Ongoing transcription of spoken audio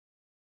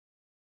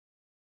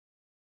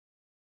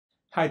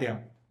Hi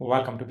there,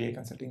 welcome to BA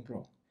Consulting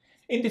Pro.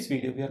 In this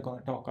video, we are going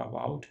to talk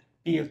about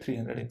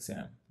PL300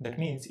 exam. That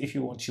means if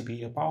you want to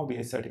be a Power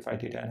BI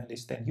certified data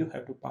analyst, then you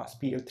have to pass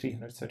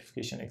PL300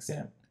 certification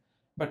exam.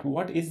 But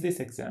what is this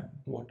exam?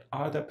 What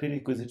are the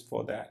prerequisites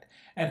for that?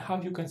 And how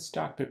you can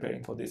start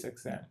preparing for this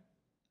exam?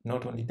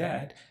 Not only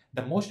that,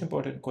 the most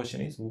important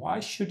question is why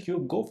should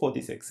you go for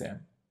this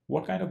exam?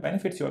 What kind of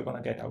benefits you are going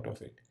to get out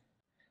of it?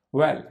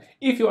 Well,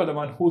 if you are the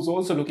one who's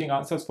also looking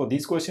answers for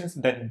these questions,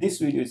 then this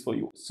video is for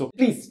you. So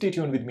please stay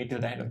tuned with me till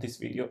the end of this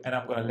video and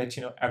I'm going to let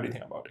you know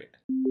everything about it.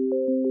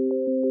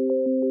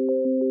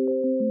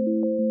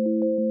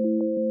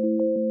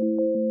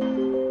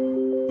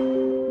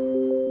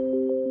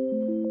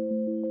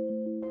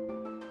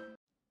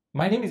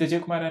 My name is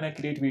Ajay Kumar and I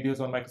create videos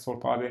on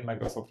Microsoft Power BI and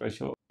Microsoft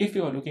Azure. If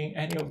you are looking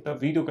any of the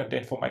video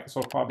content for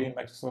Microsoft Power BI and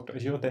Microsoft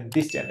Azure, then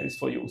this channel is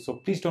for you.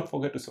 So please don't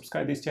forget to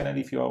subscribe this channel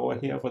if you are over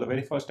here for the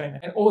very first time,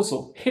 and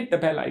also hit the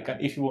bell icon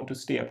if you want to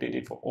stay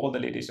updated for all the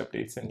latest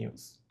updates and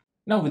news.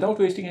 Now, without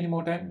wasting any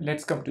more time,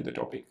 let's come to the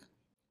topic.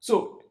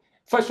 So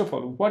first of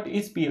all, what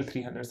is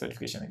PL300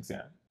 certification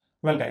exam?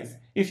 Well guys,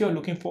 if you're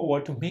looking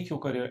forward to make your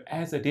career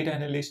as a data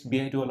analyst,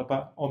 BI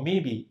developer, or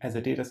maybe as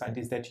a data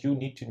scientist, that you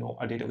need to know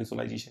a data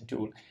visualization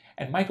tool.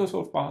 And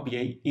Microsoft Power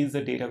BI is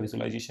a data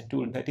visualization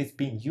tool that is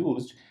being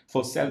used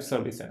for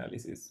self-service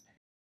analysis.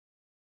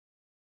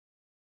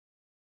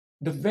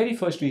 The very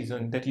first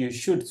reason that you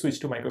should switch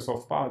to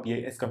Microsoft Power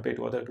BI as compared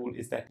to other tools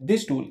is that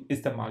this tool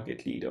is the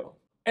market leader.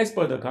 As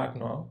per the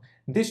Gartner,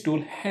 this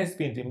tool has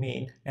been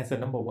remained as the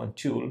 #1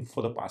 tool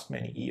for the past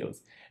many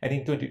years. And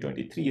in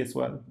 2023 as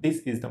well, this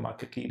is the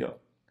market leader.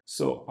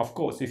 So of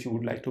course, if you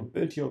would like to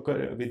build your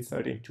career with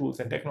certain tools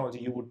and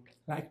technology, you would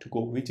like to go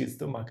which is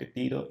the market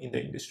leader in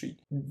the industry.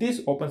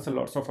 This opens a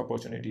lot of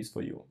opportunities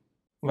for you.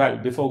 Well,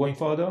 before going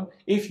further,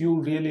 if you're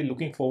really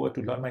looking forward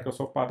to learn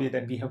Microsoft Power BI,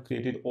 then we have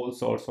created all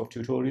sorts of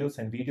tutorials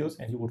and videos,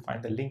 and you would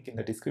find the link in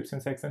the description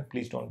section.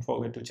 Please don't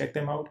forget to check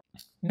them out.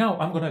 Now,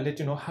 I'm going to let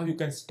you know how you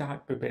can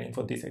start preparing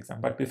for this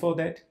exam. But before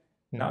that,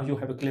 now you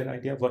have a clear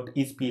idea what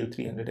is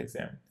PL300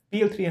 exam.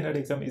 PL300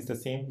 exam is the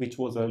same which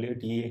was earlier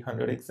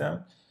DA100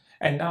 exam.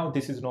 And now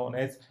this is known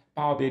as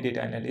Power BI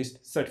Data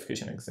Analyst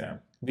Certification Exam,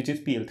 which is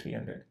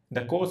PL300.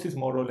 The course is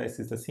more or less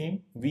is the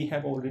same. We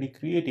have already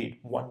created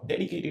one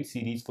dedicated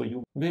series for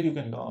you where you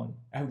can learn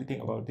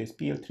everything about this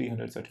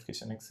PL300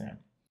 certification exam.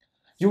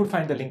 You will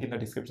find the link in the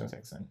description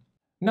section.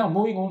 Now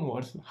moving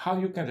onwards, how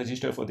you can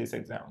register for this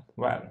exam?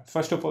 Well,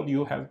 first of all,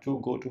 you have to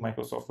go to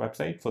Microsoft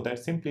website. For that,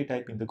 simply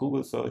type in the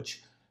Google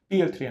search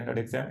PL300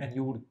 exam and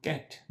you would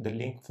get the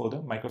link for the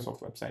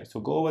Microsoft website. So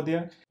go over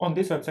there. On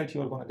this website,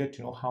 you are going to get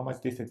to know how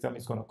much this exam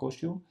is going to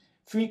cost you.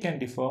 Fee can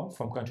differ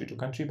from country to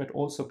country, but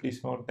also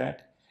please note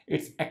that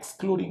it's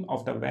excluding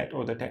of the VAT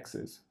or the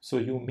taxes. So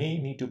you may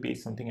need to pay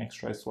something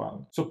extra as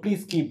well. So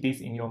please keep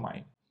this in your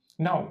mind.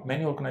 Now,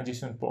 many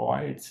organizations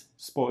provide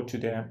support to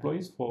their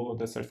employees for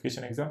the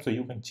certification exam. So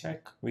you can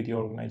check with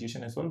your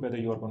organization as well whether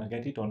you are going to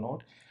get it or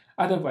not.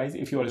 Otherwise,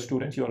 if you are a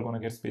student, you are going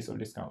to get special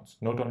discounts.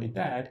 Not only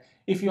that,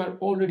 if you are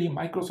already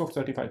Microsoft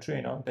certified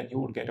trainer, then you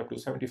would get up to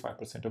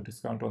 75% of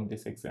discount on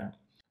this exam.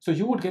 So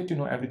you would get to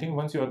know everything.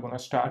 Once you are going to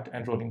start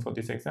enrolling for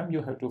this exam,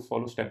 you have to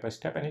follow step by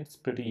step and it's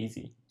pretty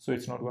easy. So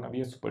it's not going to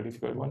be a super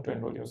difficult one to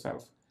enroll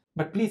yourself.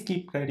 But please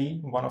keep ready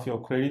one of your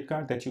credit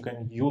card that you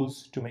can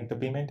use to make the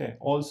payment, and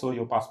also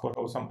your passport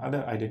or some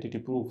other identity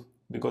proof,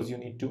 because you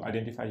need to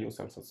identify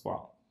yourself as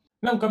well.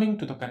 Now coming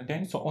to the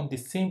content, so on the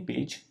same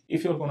page,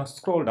 if you're going to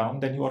scroll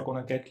down, then you are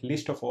going to get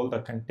list of all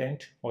the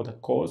content or the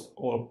course,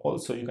 or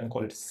also you can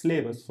call it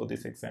syllabus for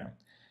this exam.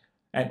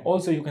 And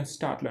also you can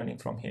start learning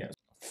from here.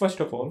 First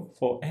of all,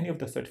 for any of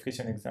the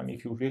certification exam,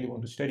 if you really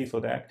want to study for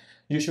that,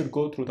 you should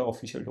go through the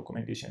official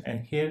documentation.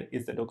 And here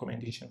is the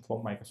documentation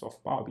for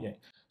Microsoft Power BI.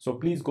 So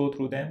please go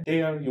through them.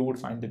 There you would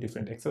find the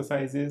different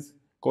exercises,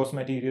 course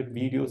material,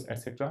 videos,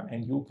 etc.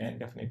 And you can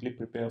definitely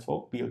prepare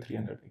for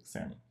PL300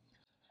 exam.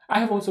 I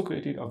have also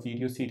created a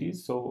video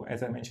series. So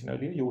as I mentioned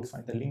earlier, you will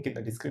find the link in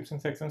the description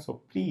section.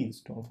 So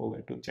please don't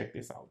forget to check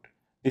this out.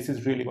 This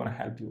is really going to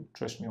help you.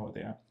 Trust me over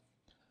there.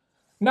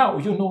 Now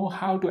you know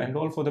how to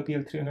enroll for the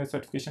PL300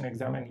 certification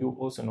exam, and you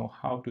also know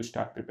how to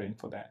start preparing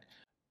for that.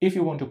 If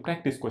you want to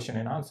practice question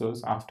and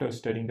answers after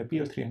studying the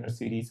PL300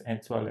 series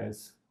as well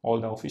as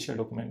all the official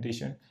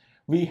documentation,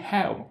 we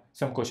have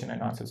some question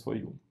and answers for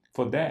you.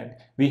 For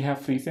that, we have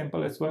free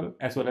sample as well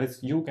as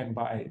you can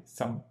buy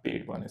some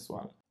paid one as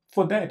well.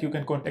 For that, you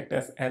can contact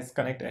us as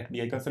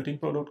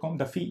connect@biconsultingpro.com.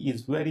 The fee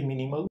is very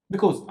minimal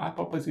because our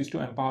purpose is to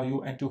empower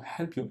you and to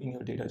help you in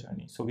your data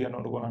journey. So we are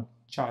not going to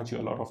charge you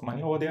a lot of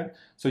money over there.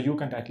 So you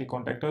can directly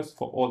contact us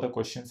for all the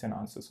questions and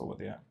answers over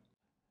there.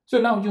 So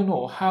now you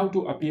know how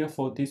to appear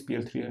for this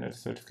PL300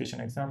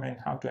 certification exam and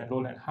how to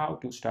enroll and how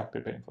to start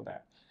preparing for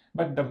that.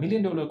 But the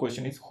million-dollar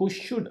question is, who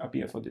should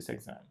appear for this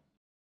exam?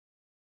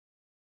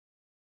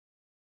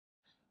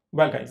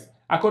 Well guys,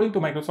 according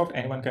to Microsoft,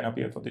 anyone can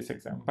appear for this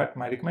exam, but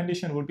my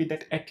recommendation would be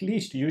that at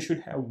least you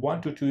should have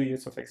 1 to 2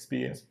 years of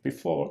experience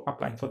before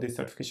applying for this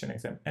certification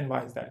exam. And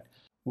why is that?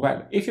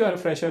 Well, if you are a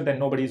fresher, then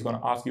nobody is going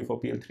to ask you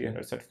for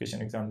PL300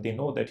 certification exam. They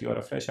know that you are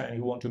a fresher and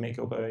you want to make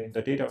your career in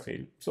the data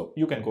field, so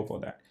you can go for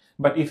that.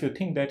 But if you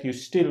think that you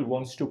still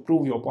want to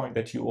prove your point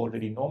that you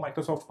already know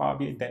Microsoft Power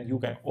BI, then you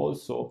can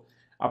also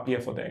appear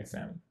for the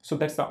exam. So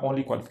that's the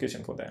only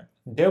qualification for them.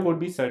 There would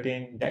be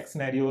certain DEX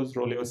scenarios,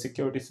 row level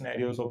security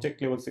scenarios,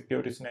 object level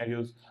security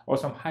scenarios, or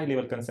some high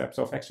level concepts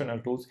of external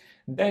tools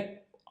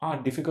that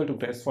are difficult to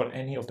grasp for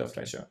any of the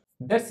fresher.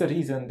 That's the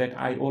reason that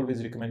I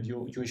always recommend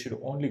you should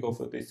only go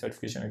for this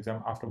certification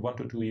exam after 1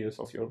 to 2 years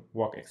of your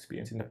work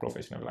experience in the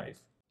professional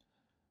life.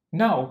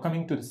 Now,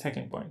 coming to the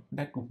second point,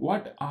 that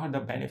what are the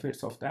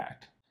benefits of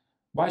that?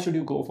 Why should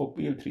you go for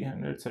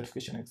PL300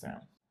 certification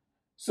exam?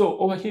 So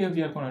over here,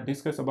 we are going to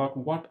discuss about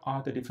what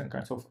are the different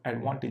kinds of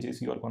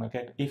advantages you are going to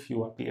get if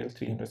you are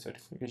PL300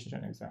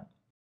 certification exam.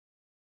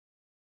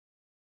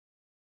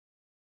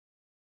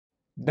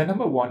 The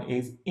number one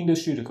is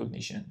industry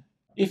recognition.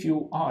 If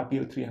you are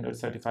PL300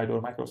 certified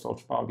or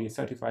Microsoft Power BI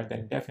certified,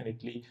 then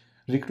definitely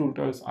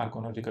recruiters are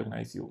going to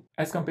recognize you.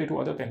 As compared to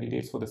other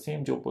candidates for the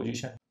same job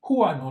position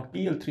who are not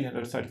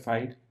PL300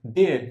 certified,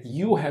 there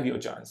you have your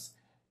chance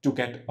to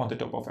get on the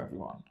top of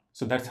everyone.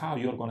 So that's how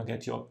you're going to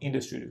get your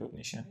industry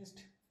recognition.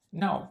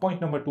 Now,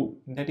 point number two,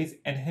 that is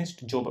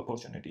enhanced job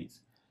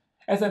opportunities.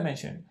 As I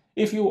mentioned,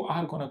 if you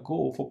are going to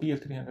go for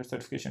PL300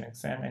 certification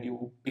exam and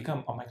you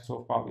become a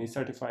Microsoft Power BI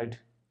certified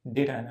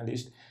data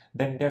analyst,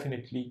 then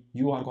definitely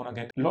you are going to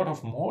get a lot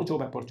of more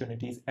job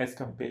opportunities as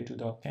compared to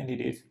the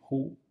candidates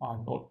who are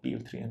not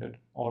PL300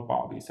 or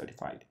Power BI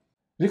certified.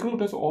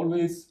 Recruiters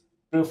always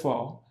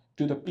prefer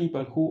to the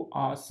people who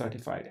are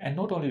certified, and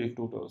not only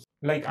recruiters.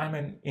 Like, I'm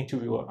an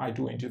interviewer, I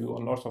do interview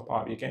lots of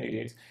Power BI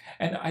candidates,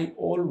 and I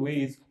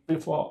always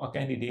prefer a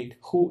candidate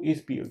who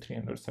is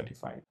PL300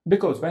 certified.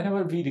 Because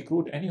whenever we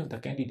recruit any of the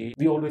candidates,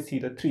 we always see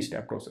the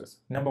three-step process.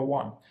 Number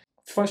one,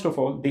 first of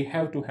all, they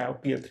have to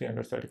have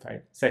PL300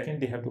 certified. Second,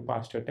 they have to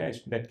pass the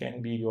test. That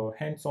can be your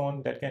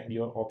hands-on, that can be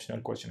your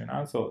optional question and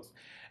answers.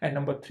 And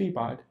number three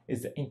part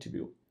is the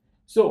interview.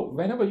 So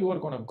whenever you are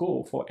going to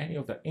go for any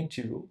of the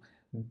interview,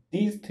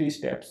 these three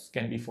steps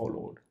can be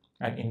followed.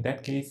 And in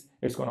that case,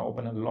 it's going to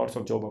open a lots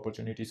of job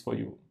opportunities for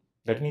you.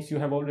 That means you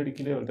have already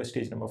cleared the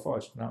stage number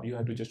first. Now you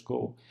have to just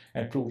go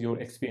and prove your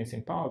experience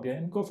in Power BI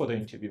and go for the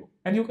interview.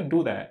 And you can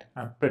do that.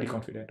 I'm pretty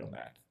confident on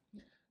that.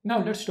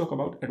 Now let's talk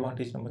about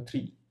advantage number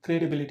three,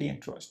 credibility and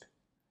trust.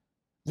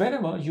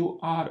 Whenever you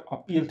are a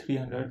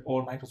PL300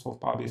 or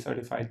Microsoft Power BI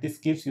certified, this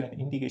gives you an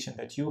indication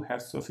that you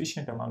have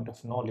sufficient amount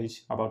of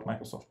knowledge about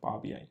Microsoft Power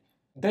BI.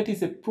 That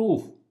is a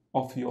proof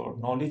of your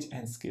knowledge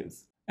and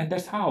skills. And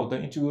that's how the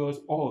interviewers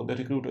or the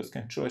recruiters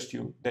can trust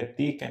you that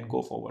they can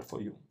go forward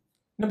for you.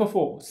 Number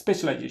four,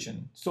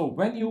 specialization. So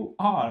when you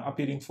are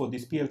appearing for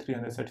this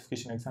PL300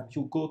 certification exam,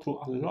 you go through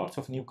a lots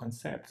of new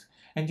concepts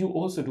and you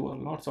also do a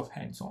lots of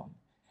hands-on.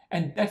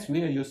 And that's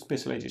where your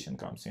specialization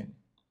comes in.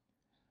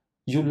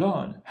 You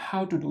learn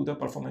how to do the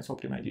performance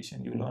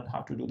optimization, you learn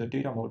how to do the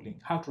data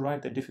modeling, how to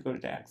write the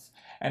difficult tags,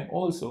 and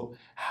also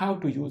how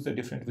to use the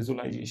different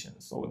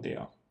visualizations over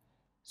there.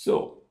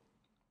 So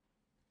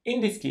in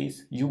this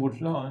case, you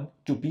would learn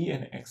to be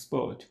an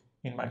expert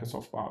in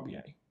Microsoft Power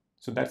BI.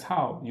 So that's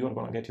how you are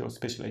going to get your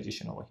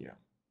specialization over here.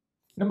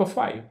 Number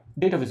five,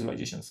 data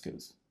visualization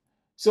skills.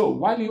 So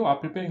while you are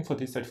preparing for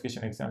this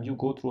certification exam, you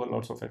go through a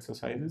lots of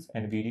exercises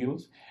and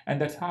videos,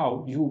 and that's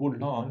how you would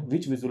learn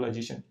which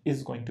visualization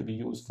is going to be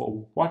used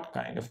for what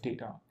kind of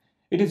data.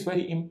 It is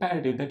very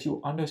imperative that you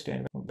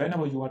understand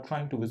whenever you are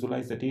trying to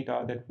visualize the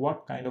data that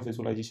what kind of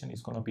visualization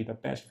is going to be the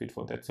best fit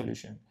for that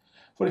solution.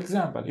 For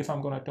example, if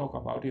I'm going to talk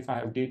about if I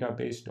have data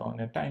based on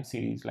a time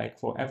series like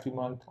for every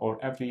month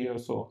or every year or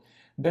so,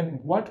 then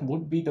what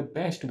would be the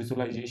best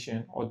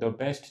visualization or the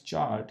best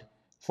chart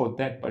for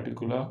that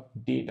particular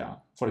data,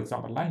 for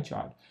example, line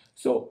chart.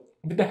 So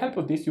with the help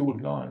of this, you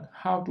would learn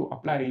how to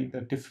apply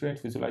the different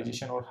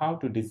visualization or how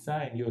to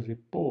design your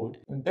report.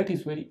 And that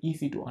is very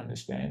easy to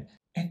understand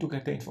and to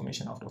get the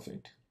information out of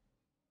it.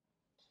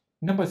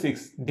 Number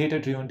six,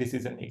 data-driven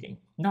decision making.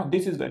 Now,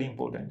 this is very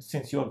important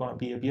since you are going to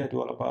be a BI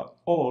developer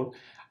or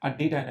a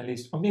data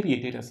analyst or maybe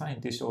a data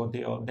scientist over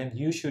there, then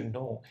you should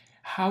know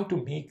how to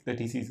make the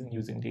decision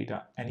using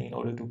data. And in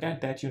order to get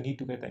that, you need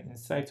to get the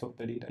insights of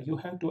the data. You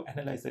have to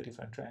analyze the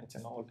different trends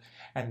and all.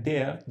 And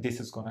there,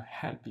 this is going to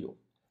help you.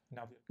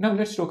 Now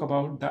let's talk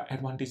about the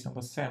advantage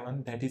number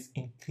seven, that is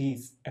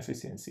increased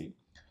efficiency.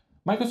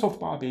 Microsoft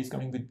Power BI is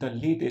coming with the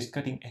latest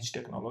cutting edge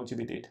technology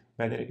with it,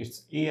 whether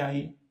it's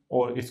AI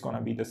or it's going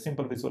to be the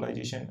simple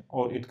visualization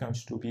or it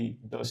comes to be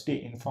the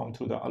stay informed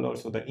through the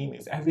alerts or the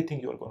emails, everything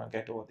you're going to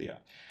get over there.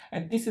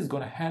 And this is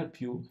going to help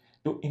you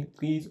to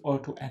increase or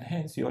to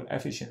enhance your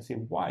efficiency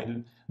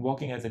while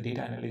working as a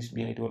data analyst,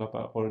 BI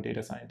developer, or a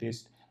data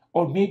scientist,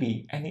 or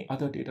maybe any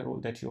other data role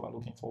that you are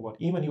looking forward.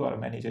 Even you are a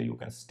manager, you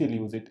can still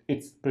use it.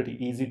 It's pretty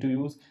easy to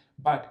use,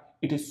 but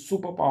it is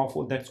super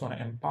powerful. That's going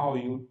to empower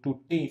you to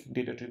take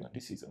data-driven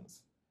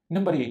decisions.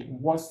 Number eight,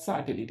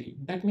 versatility.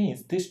 That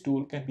means this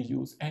tool can be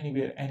used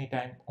anywhere,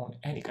 anytime, on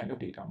any kind of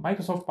data.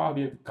 Microsoft Power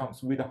BI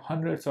comes with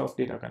hundreds of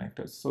data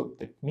connectors. So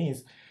that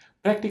means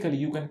Practically,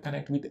 you can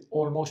connect with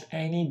almost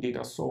any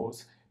data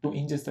source to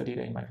ingest the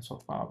data in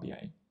Microsoft Power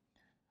BI.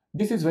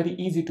 This is very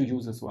easy to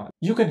use as well.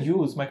 You can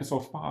use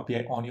Microsoft Power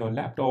BI on your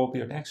laptop,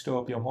 your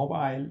desktop, your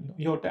mobile,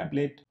 your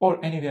tablet,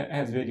 or anywhere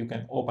else where you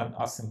can open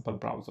a simple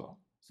browser.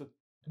 So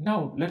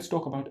now let's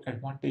talk about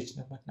advantage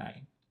number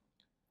 9,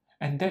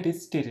 and that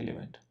is stay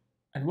relevant.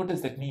 And what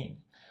does that mean?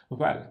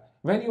 Well,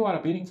 when you are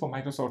appearing for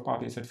Microsoft Power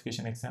BI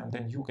certification exam,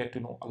 then you get to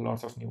know a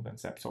lot of new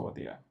concepts over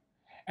there.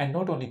 And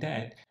not only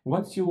that,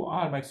 once you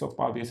are Microsoft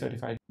Power BI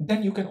certified,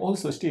 then you can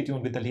also stay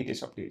tuned with the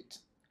latest updates.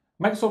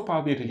 Microsoft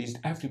Power BI released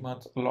every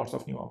month lots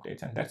of new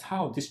updates, and that's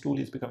how this tool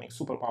is becoming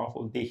super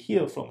powerful. They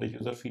hear from the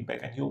user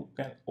feedback, and you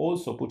can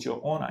also put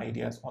your own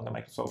ideas on the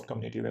Microsoft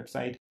community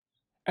website.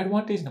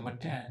 Advantage number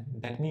 10,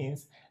 that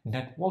means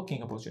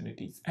networking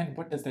opportunities. And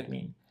what does that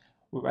mean?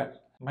 Well,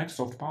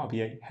 Microsoft Power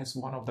BI has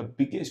one of the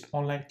biggest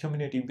online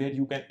community where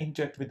you can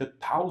interact with the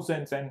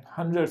thousands and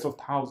hundreds of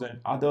thousands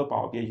other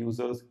Power BI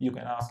users. You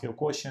can ask your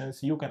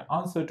questions, you can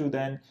answer to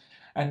them.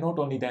 And not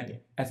only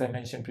that, as I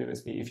mentioned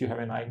previously, if you have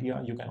an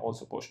idea, you can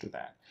also post to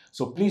that.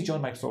 So please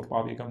join Microsoft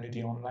Power BI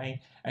community online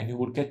and you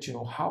will get to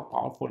know how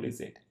powerful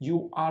is it.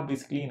 You are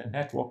basically in a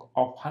network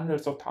of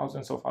hundreds of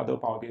thousands of other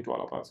Power BI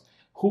developers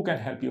who can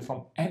help you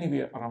from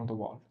anywhere around the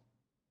world.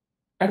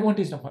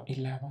 Advantage number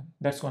 11,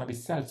 that's going to be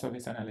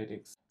self-service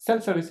analytics.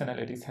 Self-service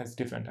analytics has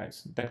different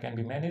types that can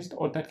be managed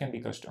or that can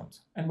be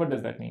customs. And what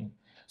does that mean?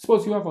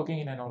 Suppose you are working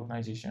in an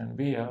organization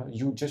where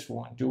you just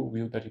want to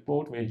view the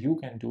report, where you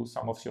can do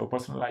some of your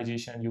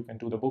personalization, you can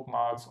do the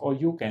bookmarks, or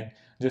you can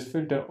just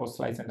filter or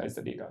slice and dice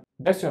the data.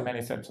 That's your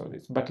managed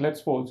self-service. But let's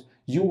suppose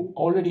you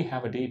already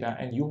have a data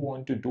and you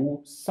want to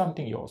do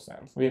something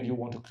yourself, where you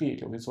want to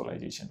create your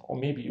visualization, or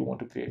maybe you want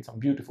to create some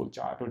beautiful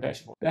chart or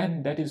dashboard.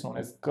 Then that is known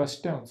as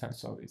custom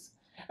self-service.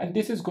 And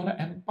this is going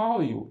to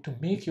empower you to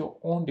make your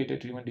own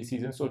data-driven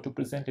decisions, or to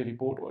present a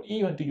report, or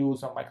even to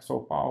use a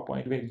Microsoft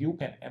PowerPoint where you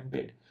can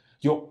embed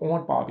your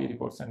own Power BI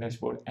reports and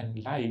dashboard,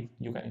 and live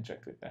you can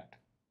interact with that.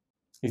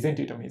 Isn't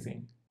it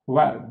amazing?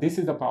 Well, this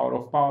is the power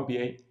of Power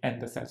BI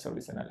and the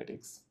self-service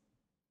analytics.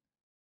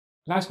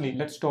 Lastly,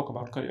 let's talk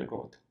about career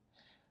growth.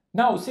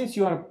 Now, since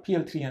you are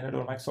PL300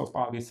 or Microsoft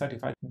Power BI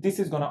certified, this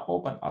is going to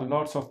open a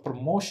lots of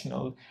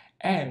promotional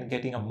and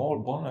getting a more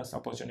bonus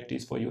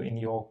opportunities for you in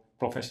your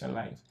professional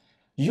life.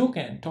 You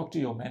can talk to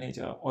your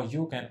manager, or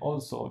you can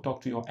also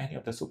talk to any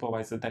of the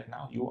supervisors that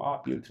now you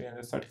are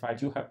PL300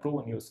 certified, you have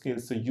proven your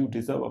skills, so you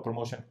deserve a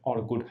promotion or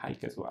a good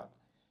hike as well.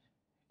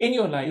 In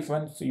your life,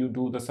 once you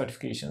do the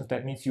certifications,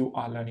 that means you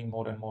are learning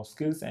more and more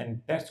skills,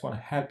 and that's going to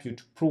help you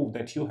to prove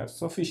that you have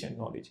sufficient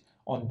knowledge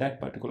on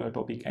that particular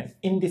topic. And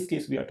in this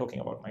case, we are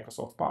talking about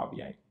Microsoft Power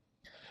BI.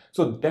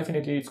 So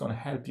definitely it's going to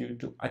help you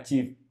to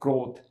achieve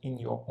growth in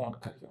your own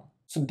career.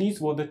 So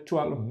these were the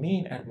 12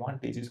 main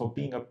advantages of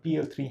being a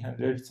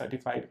PL300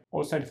 certified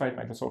or certified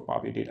Microsoft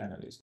Power BI data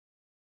analyst.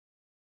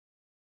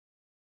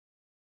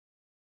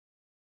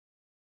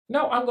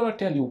 Now I'm going to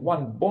tell you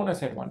one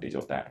bonus advantage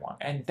of that one,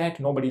 and that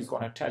nobody's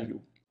going to tell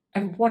you.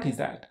 And what is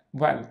that?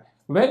 Well,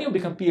 when you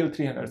become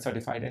PL300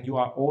 certified and you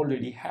are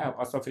already have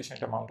a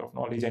sufficient amount of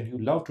knowledge and you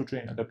love to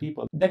train other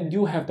people, then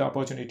you have the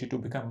opportunity to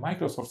become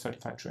Microsoft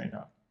certified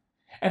trainer.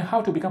 And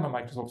how to become a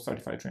Microsoft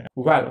certified trainer?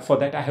 Well, for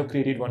that I have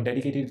created one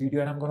dedicated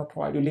video, and I'm going to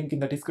provide you a link in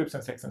the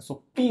description section.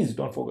 So please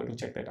don't forget to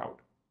check that out.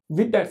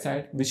 With that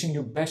said, wishing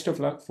you best of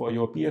luck for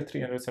your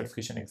PL300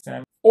 certification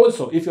exam.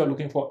 Also, if you are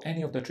looking for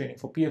any of the training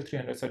for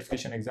PL300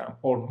 certification exam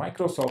or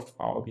Microsoft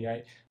Power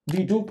BI,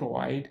 we do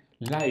provide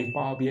live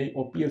Power BI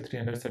or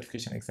PL300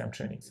 certification exam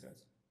trainings.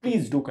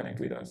 Please do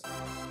connect with us.